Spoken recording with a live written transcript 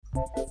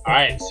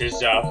Alright, it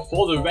says,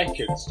 for the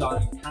record,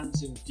 starring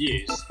Pants and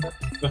Deuce,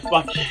 the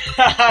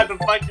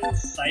fucking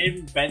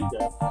same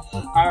vendor.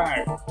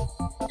 Alright,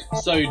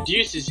 so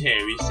Deuce is here.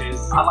 He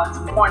says, I'd like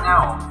to point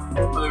out,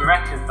 for the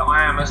record, that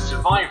I am a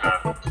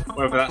survivor.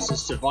 whether that's a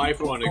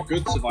survival on a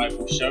good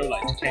survival show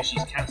like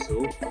Takeshi's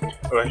Castle,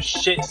 or a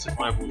shit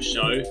survival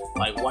show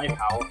like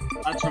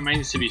Wipeout, that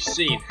remains to be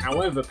seen.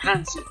 However,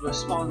 Pants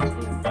responds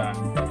with that.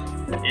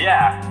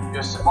 Yeah,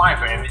 you're a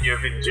survivor in that you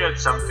have endured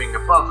something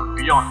above and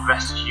beyond the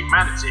rest of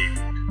humanity.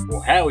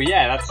 Well, hell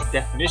yeah, that's the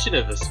definition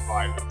of a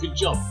survivor. Good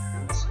job,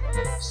 Pants.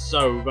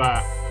 So,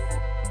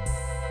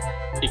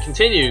 he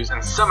continues,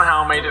 And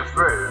somehow made it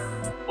through.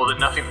 Or that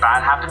nothing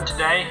bad happened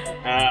today?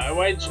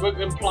 which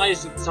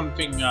implies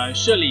that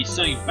surely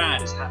something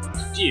bad has happened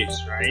to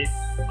Deuce, right?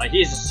 Like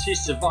he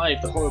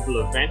survived the horrible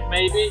event,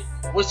 maybe?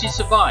 What's he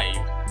survived?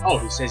 Oh,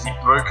 he says he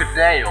Broke a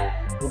nail.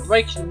 Well,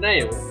 break a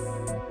nail.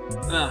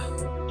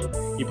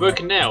 You broke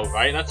a nail,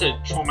 right? That's a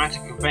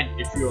traumatic event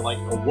if you're like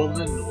a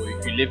woman or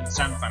if you live in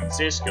San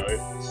Francisco.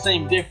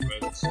 Same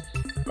difference.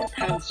 But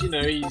Pants,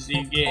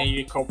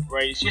 he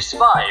cooperates. You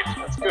survived.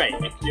 That's great.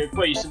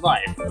 You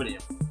survived.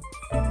 Brilliant.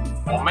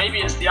 Or maybe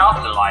it's the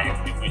afterlife.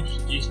 In which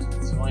Deuce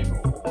didn't survive,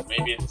 or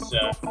maybe it's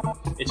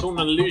all an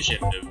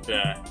illusion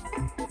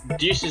of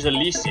Deuce's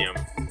Elysium.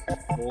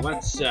 Well,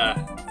 that's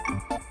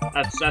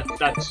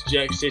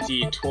Jerk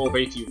City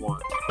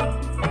 1281.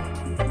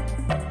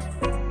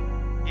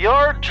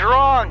 You're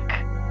drunk!